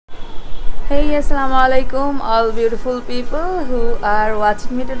Hey, Assalam Walikum, all beautiful people who are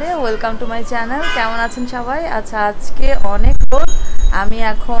watching me today. Welcome to my channel. কেমন আছেন সবাই? আচ্ছা, আজকে অনেক রোদ। আমি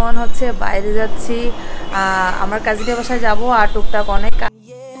এখন বাইরে যাচ্ছি, আমার কাজিনের বাসায় যাব আর টুকটাক অনেক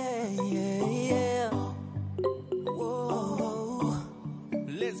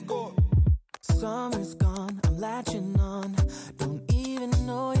Summer's gone, I'm latching on. Don't even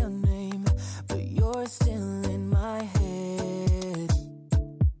know your name, but you're still in my head.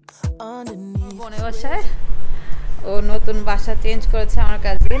 Underneath বোনের বাসায় ও নতুন বাসা চেঞ্জ করেছে আমার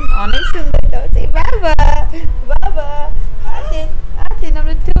কাজিন। অনেক সুন্দর লাগছে। বাবা বাবা আছেন আছেন,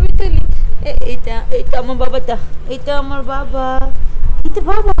 আমরা ছবি তুলি। এইটা আমার বাবাটা, এইটা আমার বাবা, এইটা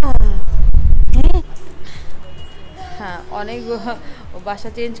বাবা। হ্যাঁ, অনেক বাসা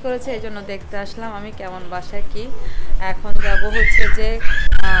চেঞ্জ করেছে, এই জন্য দেখতে আসলাম আমি কেমন বাসায় কি। এখন যাব যে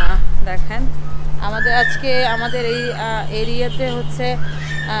দেখেন আমাদের এই এরিয়াতে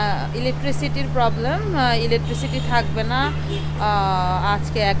ইলেকট্রিসিটির প্রবলেম। ইলেকট্রিসিটি থাকবে না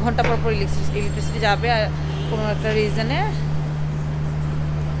আজকে, 1 ঘন্টা পর পর ইলেকট্রিসিটি যাবে কোনো একটা রিজনে।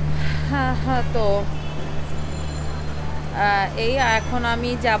 হ্যাঁ তো এই এখন আমি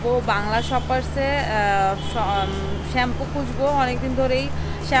যাব বাংলা শপার্সে, শ্যাম্পু খুঁজবো। অনেকদিন ধরেই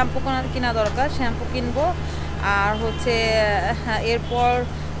শ্যাম্পু কেনা দরকার, শ্যাম্পু কিনবো। আর এরপর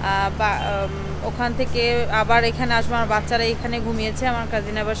ওখান থেকে আবার এখানে আসবো। আমার বাচ্চারা এখানে ঘুমিয়েছে আমার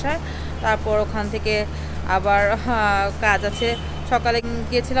কাজিনের বাসায়। তারপর ওখান থেকে আবার কাজ আছে। সকালে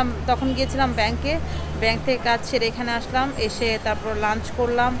তখন গিয়েছিলাম ব্যাংক থেকে কাজ সেরে এখানে আসলাম, এসে তারপর লাঞ্চ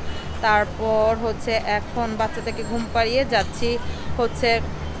করলাম। তারপর এখন বাচ্চাটাকে ঘুম পাড়িয়ে যাচ্ছি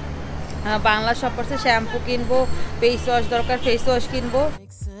বাংলা শপার্সে শ্যাম্পু কিনবো, ফেস ওয়াশ দরকার, ফেস ওয়াশ কিনবো।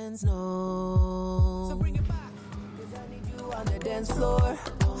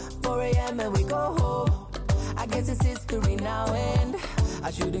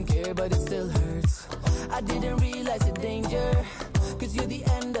 I shouldn't care, but it still hurts. I didn't realize the danger, 'cause you're the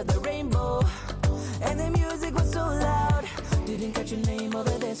end of the rainbow. And the music was so loud, didn't catch your name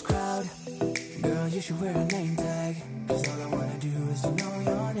over this crowd. Girl, you should wear a name tag, 'cause all I wanna do is to know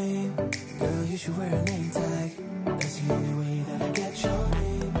your name. Girl, you should wear a name tag, that's the only way that I get your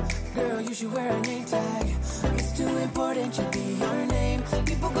name. Girl, you should wear a name tag, it's too important to be your name.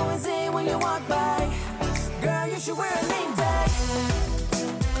 People go insane when you walk by. Girl, you should wear a name tag.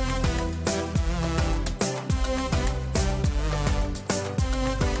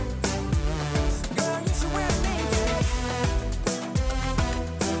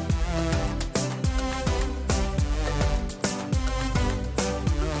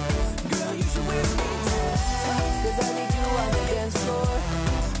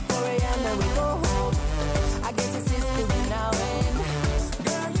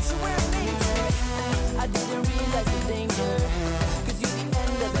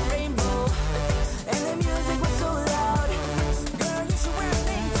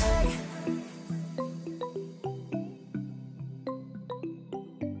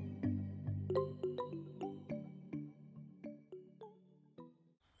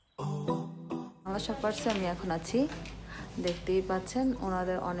 Bangla শপার্সে আমি এখন আছি, দেখতেই পাচ্ছেন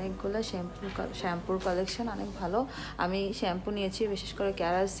ওনাদের অনেকগুলো শ্যাম্পুর collection অনেক ভালো। আমি শ্যাম্পু নিয়েছি বিশেষ করে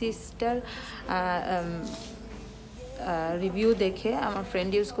ক্যারাসিসটার রিভিউ দেখে, আমার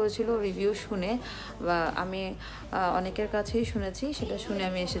ফ্রেন্ড ইউজ করেছিল, রিভিউ শুনে বা আমি অনেকের কাছেই শুনেছি, সেটা শুনে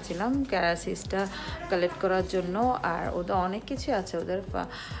আমি এসেছিলাম ক্যারাসিসটা কালেক্ট করার জন্য। আর ওদের অনেক কিছু আছে, ওদের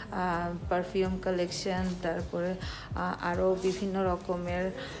পারফিউম কালেকশন, তারপরে আরও বিভিন্ন রকমের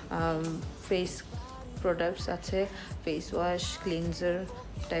ফেস প্রোডাক্টস আছে, ফেস ওয়াশ, ক্লিনজার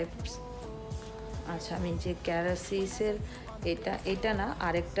টাইপস। আচ্ছা, আমি যে ক্যারাসিসের এটা না,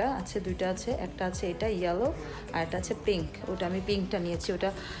 আরেকটা আছে, দুইটা আছে। একটা আছে এটা ইয়েলো, আর একটা আছে পিঙ্ক। ওটা আমি পিঙ্কটা নিয়েছি, ওটা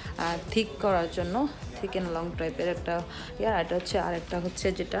থিক করার জন্য, থিক অ্যান্ড লং টাইপের একটা ইয়ার। এটা আরেকটা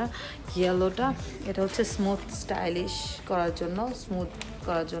যেটা ইয়েলোটা, এটা স্মুথ স্টাইলিশ করার জন্য, স্মুথ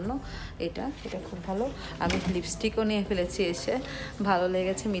করার জন্য। এটা খুব ভালো। আমি লিপস্টিকও নিয়ে ফেলেছি এসে, ভালো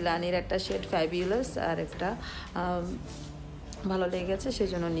লেগেছে। মিলানির একটা শেড ফ্যাবিউলাস, আর একটা ভালো লেগেছে,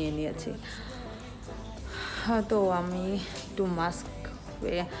 সেজন্য নিয়েছি। তো আমি একটু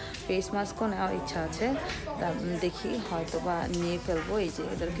ফেস মাস্কও নেওয়ার ইচ্ছা আছে, তা দেখি হয়তো বা নিয়ে ফেলবো। এই যে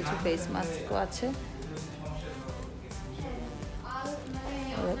এদের কিছু ফেস মাস্কও আছে,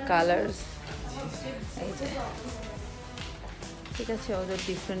 কালার্স, এই যে ঠিক আছে। ওদের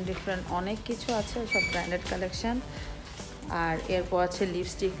ডিফারেন্ট অনেক কিছু আছে, সব ব্র্যান্ডেড কালেকশন। আর এরপর আছে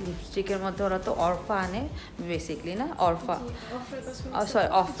লিপস্টিকের মধ্যে ওরা তো অরফা আনে বেসিকলি, না অরফা, সরি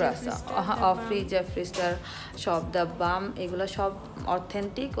অফরি, জেফরি স্টার, সব দ্য বাম, এগুলো সব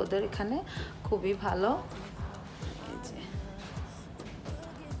অথেন্টিক ওদের এখানে, খুবই ভালো।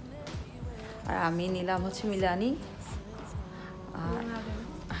 আর আমি নিলাম হচ্ছে মিলানি, আর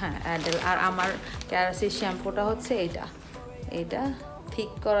হ্যাঁ অ্যাডেল। আর আমার ক্যারাসির শ্যাম্পুটা হচ্ছে এটা ঠিক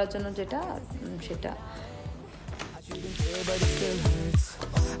করার জন্য যেটা সেটা।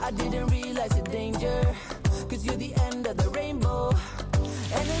 I didn't realize the danger, 'cause you're the end of the rainbow,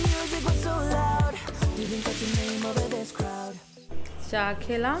 and the music was so loud, didn't catch your name over this crowd. চা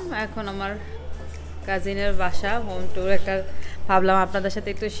খেলাম, এখন আমার কাজিনের বাসা হোম ট্যুর একটা ভাবলাম আপনাদের সাথে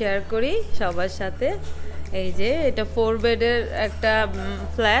একটু শেয়ার করি সবার সাথে। এই যে এটা 4 বেডের একটা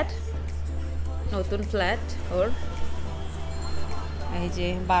ফ্ল্যাট, নতুন ফ্ল্যাট ওর। এই যে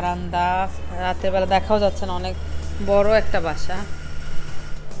বারান্দা, রাতের বেলা দেখাও যাচ্ছে না, অনেক বড় একটা বাসা।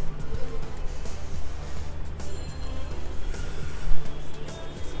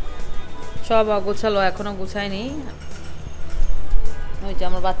 সব অগোছালো, এখনো গুছায়নি। ওই যে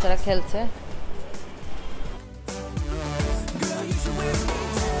আমার বাচ্চারা খেলছে।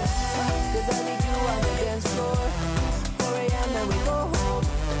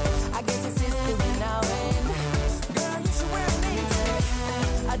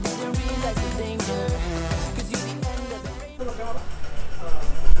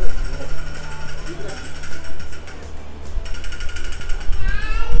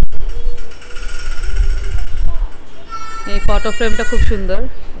 এই ফটো ফ্রেমটা খুব সুন্দর,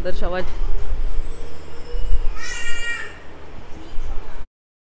 ওদের সবাই।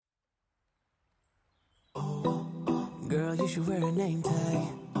 Girl, you should wear a name tag.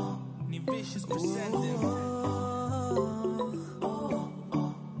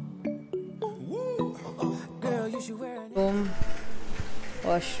 Girl, you should wear a room,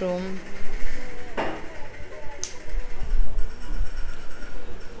 washroom,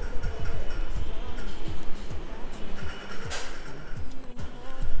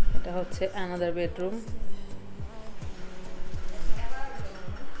 এটা হচ্ছে another bedroom.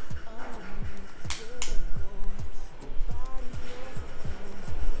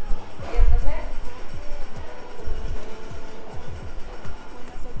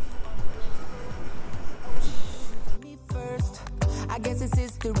 I guess it's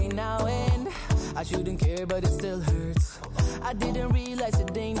history now, and I shouldn't care, but it still hurts. I didn't realize the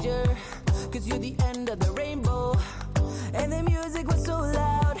danger, 'cause you're the end of the rainbow, and the music was so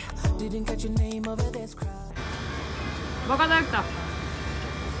loud, didn't catch your name over this crowd.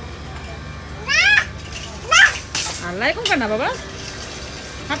 আল্লাইকুম কেন বাবা,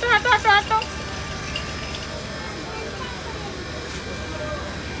 হাঁটো হাঁটো হাঁটো হাঁটো।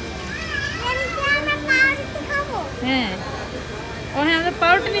 হ্যাঁ, ও হ্যাঁ, আমাদের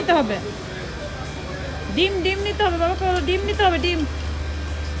পাউরুটি নিতে হবে, ডিম নিতে হবে বাবা, ডিম নিতে হবে, ডিম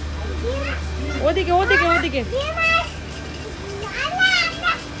ওদিকে ওদিকে ওদিকে।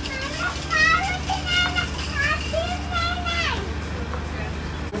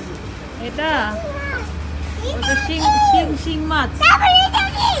 এটা ওটা শিং মাছ,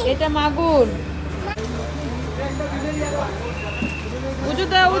 এটা মাগুর। উজু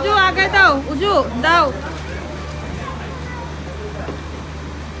দাও, উজু আগে দাও, উজু দাও।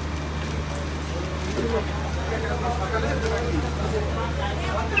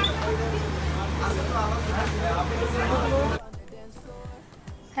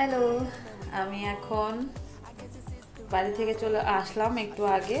 হ্যালো, আমি এখন বাড়ি থেকে চলে আসলাম একটু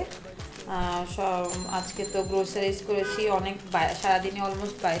আগে। আজকে তো গ্রোসারিজ করেছি অনেক, সারাদিনে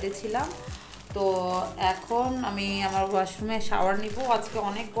অলমোস্ট বাইরে ছিলাম। তো এখন আমি আমার ওয়াশরুমে শাওয়ার নিব, আজকে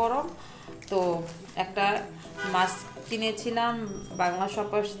অনেক গরম। তো একটা মাস্ক কিনেছিলাম বাংলা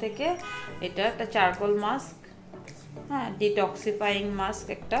শপার্স থেকে, এটা একটা চারকোল মাস্ক, হ্যাঁ, ডিটক্সিফাইং মাস্ক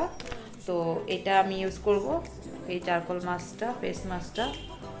একটা। তো এটা আমি ইউজ করব, এই চারকোল মাস্কটা, ফেস মাস্কটা,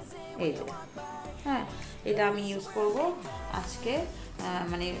 এই যে, হ্যাঁ, এটা আমি ইউজ করব আজকে।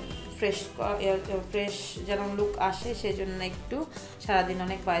 মানে ফ্রেশ যেন লুক আসে, সেজন্য একটু সারাদিন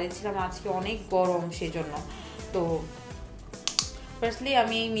অনেক বাইরে ছিলাম, আজকে অনেক গরম সেজন্য। তো ফার্স্টলি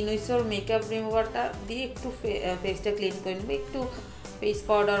আমি মিনুইসোর মেকআপ রিমুভারটা দিয়ে একটু ফেসটা ক্লিন করে নেব। একটু ফেস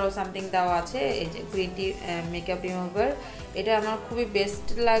পাউডার ও সামথিং দেওয়া আছে, এই যে গ্রিন টি মেকআপ রিমুভার, এটা আমার খুবই বেস্ট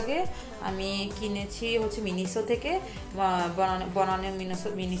লাগে। আমি কিনেছি হচ্ছে মিনিসো থেকে, বনানের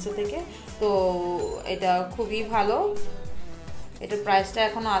মিনিসো থেকে। তো এটা খুবই ভালো, এটার প্রাইসটা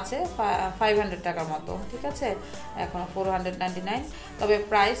এখনও আছে 500 টাকার মতো, ঠিক আছে, এখনও 499। তবে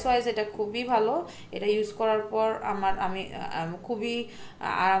প্রাইস ওয়াইজ এটা খুবই ভালো। এটা ইউজ করার পর আমি খুবই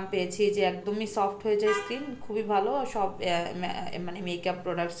আরাম পেয়েছি, যে একদমই সফট হয়ে যায় স্কিন, খুবই ভালো, সব মানে মেকআপ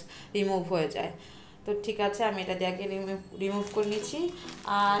প্রোডাক্টস রিমুভ হয়ে যায়। তো ঠিক আছে, আমি এটা দিয়ে রিমুভ করে নিচ্ছি।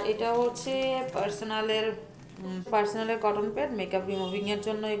 আর এটা হচ্ছে পার্সোনালের কটন প্যাড, মেকআপ রিমুভিংয়ের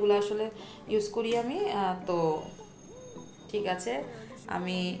জন্য এগুলো আসলে ইউজ করি আমি। তো ঠিক আছে,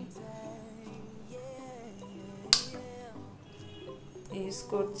 আমি ইউজ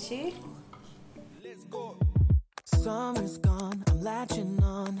করছি। Summer's gone, I'm latching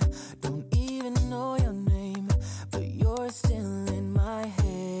on. Don't even know your name, but you're still in my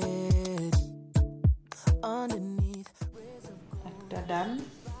head. Underneath একটা ডান,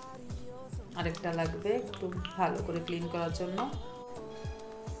 আরেকটা লাগবে একটু ভালো করে ক্লিন করার জন্য।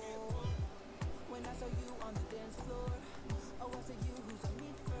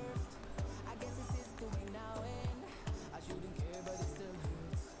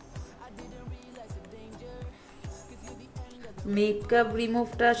 মেকআপ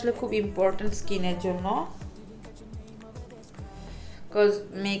রিমুভটা আসলে খুব ইম্পর্টেন্ট স্কিনের জন্য, কজ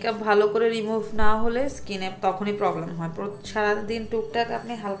মেকআপ ভালো করে রিমুভ না হলে স্কিনে তখনই প্রবলেম হয়। সারাদিন টুকটাক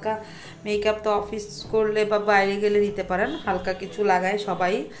আপনি হালকা মেকআপ তো অফিস করলে বা বাইরে গেলে দিতে পারেন, হালকা কিছু লাগায়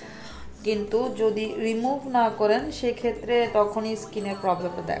সবাই, কিন্তু যদি রিমুভ না করেন সেক্ষেত্রে তখনই স্কিনের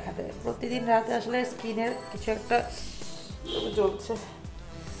প্রবলেমটা দেখা দেয়। প্রতিদিন রাতে আসলে স্কিনের কিছু একটা চলছে,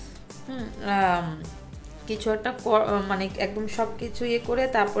 কিছু একটা মানে একদম সব কিছু ইয়ে করে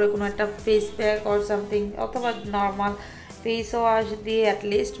তারপরে কোনো একটা ফেস প্যাক অর সামথিং অথবা নর্মাল ফেস ওয়াশ দিয়ে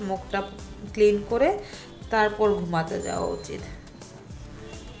অ্যাটলিস্ট মুখটা ক্লিন করে তারপর ঘুমাতে যাওয়া উচিত।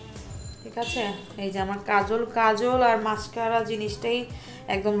 ঠিক আছে, এই যে আমার কাজল আর মাস্কারা জিনিসটাই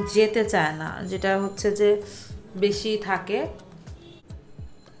একদম যেতে চায় না, যেটা হচ্ছে যে বেশি থাকে।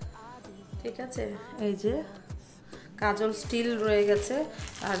 ঠিক আছে, এই যে কাজল স্টিল রয়ে গেছে,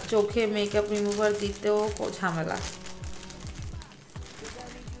 আর চোখে মেকআপ রিমুভার দিতেও ঝামেলা।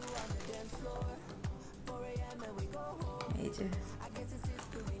 এই যে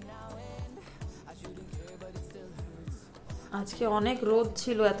আজকে অনেক রোদ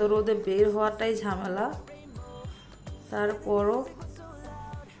ছিল, এত রোদে বের হওয়াটাই ঝামেলা। তারপরও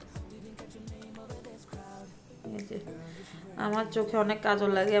এই যে আমার চোখে অনেক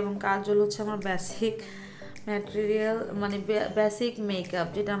কাজল লাগে, এবং কাজল হচ্ছে আমার বেসিক ম্যাটেরিয়াল, মানে বেসিক মেকআপ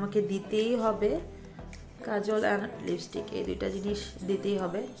যেটা আমাকে দিতেই হবে। কাজল অ্যান্ড লিপস্টিক এই দুইটা জিনিস দিতেই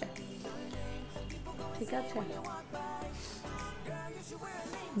হবে। ঠিক আছে,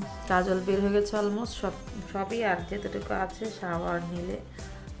 কাজল বের হয়ে গেছে অলমোস্ট সবই, আর যেতটুকু আছে শাওয়ার নিলে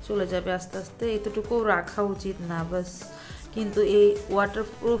চলে যাবে আস্তে আস্তে। এতটুকু রাখা উচিত না বাস, কিন্তু এই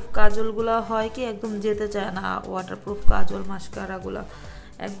ওয়াটারপ্রুফ কাজলগুলো হয় কি একদম যেতে চায় না, ওয়াটারপ্রুফ কাজল মাস্কারাগুলো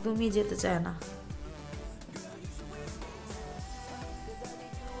একদমই যেতে চায় না।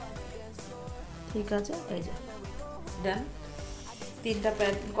 ঠিক আছে, এই যে ডান, 3টা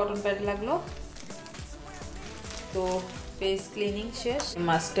প্যাড কটন প্যাড লাগলো। তো ফেস ক্লিনিং শেষ,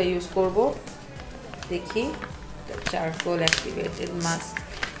 মাস্কটা ইউজ করব। দেখি, charcoal activated mask,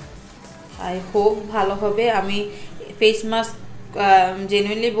 I hope ভালো হবে। আমি ফেস মাস্ক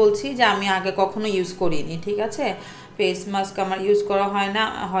জেনুইনলি বলছি যে আমি আগে কখনো ইউজ করিনি। ঠিক আছে, ফেস মাস্ক আমার ইউজ করা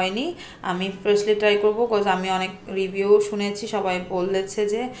হয়নি। আমি ফার্স্টলি ট্রাই করবো, বিকজ আমি অনেক রিভিউ শুনেছি, সবাই বলেছে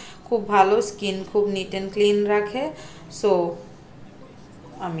যে খুব ভালো, স্কিন খুব নিট অ্যান্ড ক্লিন রাখে। সো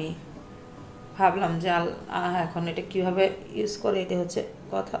আমি ভাবলাম যে এখন এটা কীভাবে ইউজ করে, এটা হচ্ছে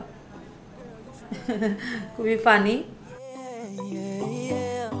কথা। খুবই funny.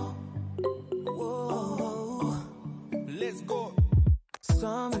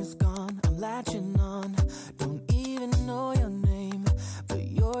 Summer's gone, I'm latching on. Don't even know your name, but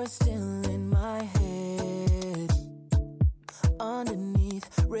you're still in my head. Underneath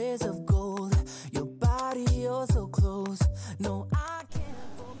rays of gold, your body, you're so close. No, I can't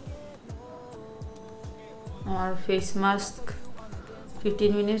forget. আমার face mask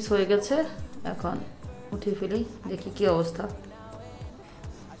 15 minutes হয়ে গেছে, এখন উঠিয়ে ফেলি, দেখি কি অবস্থা,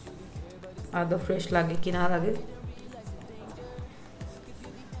 আদৌ ফ্রেশ লাগে কি না লাগে।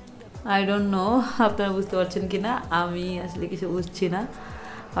 আই ডোন্ট নো আপনারা বুঝতে পারছেন কি না, আমি আসলে কিছু বুঝছি না,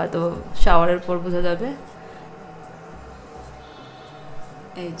 হয়তো শাওয়ারের পর বোঝা যাবে।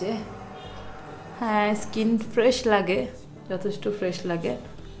 এই যে হ্যাঁ, স্কিন ফ্রেশ লাগে, যথেষ্ট ফ্রেশ লাগে।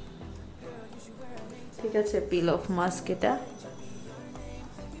 ঠিক আছে, পিল অফ মাস্ক এটা।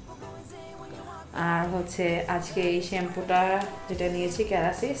 আর হচ্ছে আজকে এই শ্যাম্পুটা যেটা নিয়েছি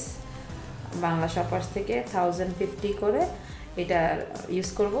ক্যারাসিস বাংলা শপার্স থেকে 1050 করে, এটা ইউজ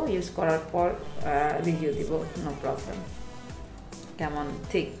করব। ইউজ করার পর রিভিউ দিব, নো প্রবলেম। কেমন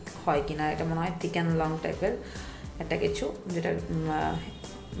ঠিক হয় কিনা, এটা মনে হয় থিক অ্যান্ড লং টাইপের একটা কিছু, যেটা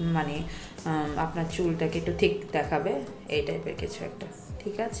মানে আপনার চুলটাকে একটু ঠিক দেখাবে, এই টাইপের কিছু একটা।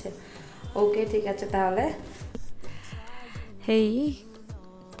 ঠিক আছে, ওকে, ঠিক আছে তাহলে। হেই,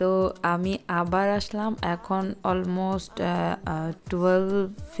 তো আমি আবার আসলাম, এখন অলমোস্ট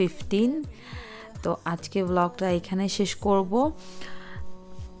 12:15। তো আজকে ব্লগটা এখানে শেষ করব।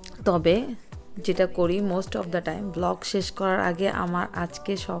 তবে যেটা করি most of the time, blog শেষ করার আগে আমার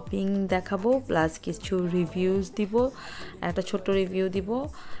আজকে শপিং দেখাবো প্লাস কিছু রিভিউজ দিব, একটা ছোট্ট রিভিউ দিব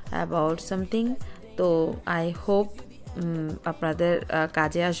অ্যাবাউট সামথিং। তো আই হোপ আপনাদের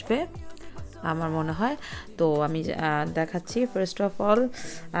কাজে আসবে আমার মনে হয়। তো আমি দেখাচ্ছি। ফার্স্ট অফ অল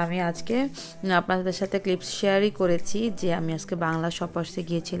আমি আজকে আপনাদের সাথে ক্লিপস শেয়ারই করেছি যে আমি আজকে বাংলা শপার্সে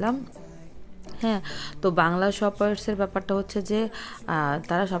গিয়েছিলাম। হ্যাঁ, তো বাংলা শপার্সের ব্যাপারটা হচ্ছে যে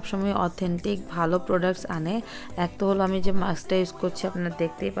তারা সবসময় অথেন্টিক ভালো প্রোডাক্টস আনে। এক তো হলো আমি যে মাস্কটা ইউজ করছি আপনারা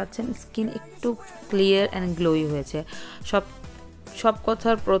দেখতেই পাচ্ছেন, স্কিন একটু ক্লিয়ার অ্যান্ড গ্লোই হয়েছে। সব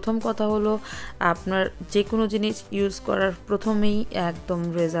কথার প্রথম কথা হলো আপনার যে কোনো জিনিস ইউজ করার প্রথমেই একদম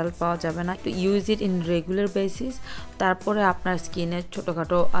রেজাল্ট পাওয়া যাবে না, use it in regular basis, তারপরে আপনার স্কিনের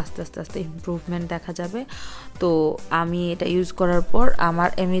ছোটোখাটো আস্তে আস্তে ইমপ্রুভমেন্ট দেখা যাবে। তো আমি এটা ইউজ করার পর আমার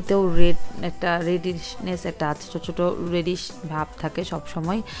এমনিতেও একটা রেডিশনেস একটা আছে, ছোটো ছোটো রেডিশ ভাব থাকে সব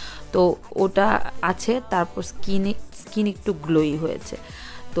সময়, তো ওটা আছে। তারপর স্কিন একটু গ্লোই হয়েছে।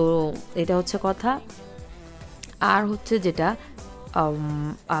 তো এটা হচ্ছে কথা। আর হচ্ছে যেটা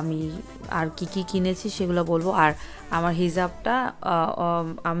আমি আর কি কিনেছি সেগুলো বলবো। আর আমার হিজাবটা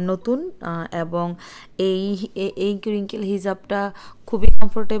নতুন এবং এই ক্রিঙ্কেল হিজাবটা খুবই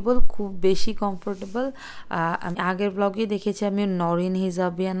কমফোর্টেবল, খুব বেশি কমফোর্টেবল। আমি আগের ব্লগে দেখেছি আমি নরিন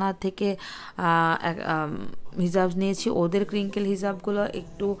হিজাবিয়ানা থেকে হিজাব নিয়েছি। ওদের ক্রিঙ্কেল হিজাবগুলো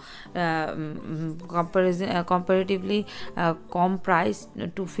একটু কম্পারেটিভলি কম প্রাইস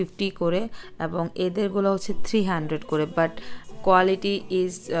 250 করে, এবং এদেরগুলো হচ্ছে 300 করে, বাট কোয়ালিটি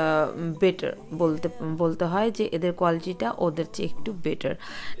ইজ বেটার। বলতে হয় যে এদের কোয়ালিটিটা ওদের চেয়ে একটু বেটার,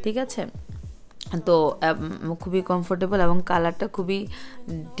 ঠিক আছে। তো খুবই কমফোর্টেবল এবং কালারটা খুবই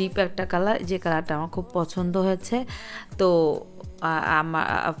ডিপ একটা কালার, যে কালারটা আমার খুব পছন্দ হয়েছে। তো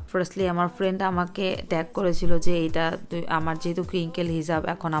ফার্স্টলি আমার ফ্রেন্ড আমাকে ট্যাগ করেছিল যে এইটা আমার যেহেতু ক্রিঙ্কেল হিজাব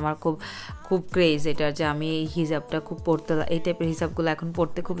এখন আমার খুব ক্রেজ এটার, যে আমি এই হিজাবটা খুব পরতে, এই টাইপের হিজাবগুলো এখন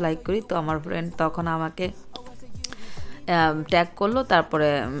পরতে খুব লাইক করি। তো আমার ফ্রেন্ড তখন আমাকে ট্যাগ করলো, তারপরে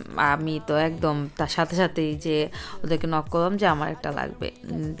আমি তো একদম তার সাথে সাথেই যে ওদেরকে নক করলাম যে আমার একটা লাগবে,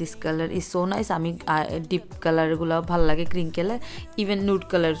 this colour is so nice. আমি ডিপ কালারগুলো ভালো লাগে, ক্রিঙ্কেলে ইভেন নুড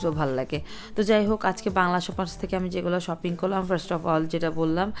কালারসও ভালো লাগে। তো যাই হোক, আজকে বাংলা শপার্স থেকে আমি যেগুলো শপিং করলাম, ফার্স্ট অফ অল যেটা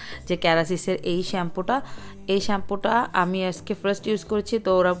বললাম যে ক্যারাসিসের এই শ্যাম্পুটা আমি আজকে ফার্স্ট ইউজ করেছি। তো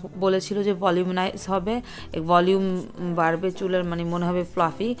ওরা বলেছিল যে ভলিউমাইজ হবে, ভলিউম বাড়বে চুলের, মানে মনে হবে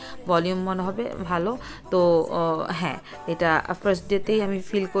ফ্লাফি, ভলিউম মনে হবে ভালো। তো হ্যাঁ, এটা ফার্স্ট ডেতেই আমি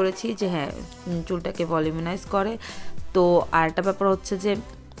ফিল করেছি যে হ্যাঁ চুলটাকে ভলিউমাইজ করে। তো আরেকটা ব্যাপার হচ্ছে যে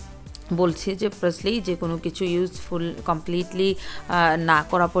বলছি যে ফার্স্টলি যে কোনো কিছু ইউজফুল কমপ্লিটলি না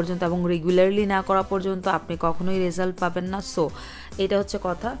করা পর্যন্ত এবং রেগুলারলি না করা পর্যন্ত আপনি কখনোই রেজাল্ট পাবেন না। সো এটা হচ্ছে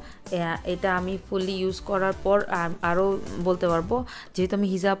কথা। এটা আমি ফুললি ইউজ করার পর আরও বলতে পারবো, যেহেতু আমি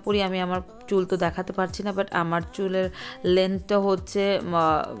হিজাব পরি, আমি আমার চুল তো দেখাতে পারছি না, বাট আমার চুলের লেন্থটা হচ্ছে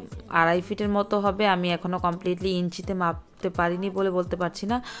 2.5 ফিটের মতো হবে। আমি এখনও কমপ্লিটলি ইঞ্চিতে মাপতে পারিনি বলে বলতে পারছি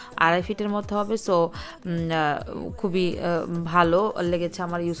না, 2.5 ফিটের মতো হবে। সো খুবই ভালো লেগেছে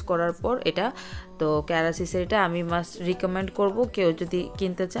আমার ইউজ করার পর এটা। তো ক্যারাসিসের এটা আমি মাস্ট রিকমেন্ড করব, কেউ যদি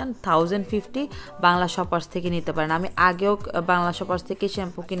কিনতে চান 1050 বাংলা শপার্স থেকে নিতে পারেন। আমি আগেও বাংলা শপার্স থেকে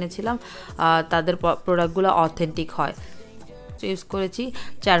শ্যাম্পু কিনেছিলাম, তাদের প্রোডাক্টগুলো অথেন্টিক হয়। ইউজ করেছি,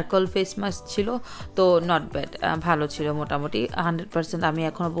 চারকোল ফেস মাস্ক ছিল, তো নট ব্যাড, ভালো ছিল মোটামুটি। 100% আমি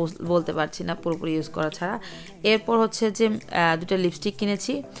এখনও বলতে পারছি না পুরোপুরি ইউজ করা ছাড়া। এরপর হচ্ছে যে দুটো লিপস্টিক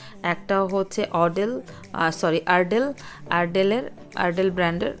কিনেছি, একটা হচ্ছে আর্ডেল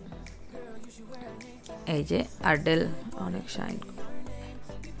ব্র্যান্ডের, এই যে আর্ডেল, অনেক শাইন,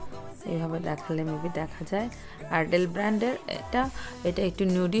 এইভাবে দেখালে মেবি দেখা যায়, আর্ডেল ব্র্যান্ডের এটা একটু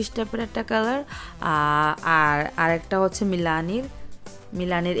নিউডিশ টাইপের একটা কালার। আর আরেকটা হচ্ছে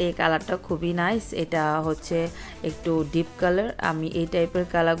মিলানির এই কালারটা খুবই নাইস, এটা হচ্ছে একটু ডিপ কালার। আমি এই টাইপের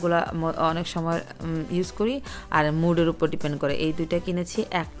কালারগুলো অনেক সময় ইউজ করি, আর মুডের উপর ডিপেন্ড করে। এই দুইটা কিনেছি,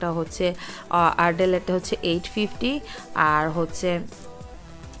 একটা হচ্ছে আর্ডেল, একটা হচ্ছে 850,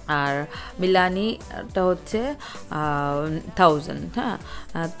 আর মিলানিটা হচ্ছে 1000। হ্যাঁ,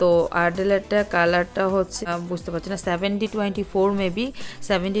 তো আর্ডেলেরটা কালারটা হচ্ছে বুঝতে পারছি না, 7024 মেবি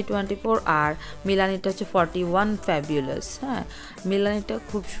 7024, আর মিলানিটা হচ্ছে 41 ফ্যাবিউলাস। হ্যাঁ, মিলানিটা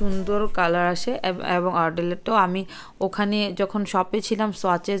খুব সুন্দর কালার আসে, এবং আর্ডেলেরটাও আমি ওখানে যখন শপে ছিলাম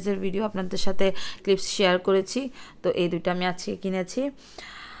সোয়াচেসের ভিডিও আপনাদের সাথে ক্লিপস শেয়ার করেছি। তো এই দুইটা আমি আজকে কিনেছি।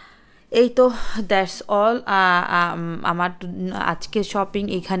 এই তো দ্যাটস অল আমার আজকে শপিং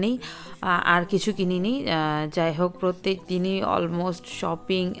এখানেই আর কিছু কিনিনি যাই হোক প্রত্যেক দিনই অলমোস্ট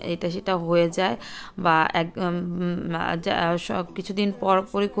শপিং এটা সেটা হয়ে যায় বা কিছুদিন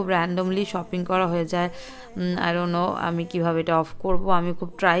পরই খুব র্যান্ডমলি শপিং করা হয়ে যায় আই ডোন্ট নো আমি কিভাবে এটা অফ করব আমি খুব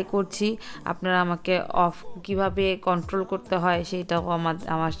ট্রাই করছি আপনারা আমাকে অফ কিভাবে কন্ট্রোল করতে হয় সেটাও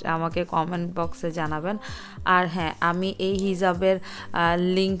আমাকে কমেন্ট বক্সে জানাবেন আর হ্যাঁ আমি এই হিজাবের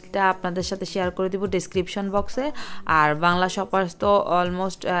লিঙ্কটা আপনাদের সাথে শেয়ার করে দিব ডেসক্রিপশন বক্সে আর বাংলা শপার্স তো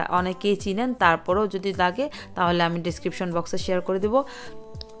অলমোস্ট অনেকেই চিনেন তারপরেও যদি লাগে তাহলে আমি ডেসক্রিপশন বক্সে শেয়ার করে দেব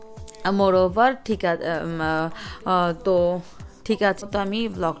মোরওভার ঠিক আছে তো ঠিক আছে তো আমি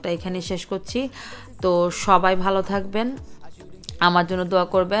ব্লগটা এখানে শেষ করছি তো সবাই ভালো থাকবেন আমার জন্য দোয়া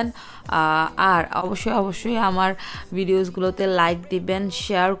করবেন আর অবশ্যই আমার ভিডিওসগুলোতে লাইক দিবেন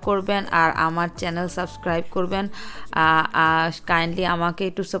শেয়ার করবেন আর আমার চ্যানেল সাবস্ক্রাইব করবেন কাইন্ডলি আমাকে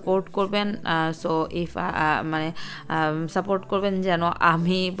একটু সাপোর্ট করবেন সো ইফ মানে সাপোর্ট করবেন যেন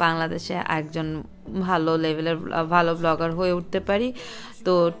আমি বাংলাদেশে একজন ভালো লেভেলের ভালো ব্লগার হয়ে উঠতে পারি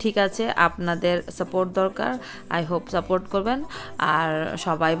তো ঠিক আছে আপনাদের সাপোর্ট দরকার আই হোপ সাপোর্ট করবেন আর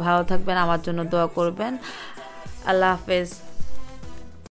সবাই ভালো থাকবেন আমার জন্য দোয়া করবেন আল্লাহ হাফেজ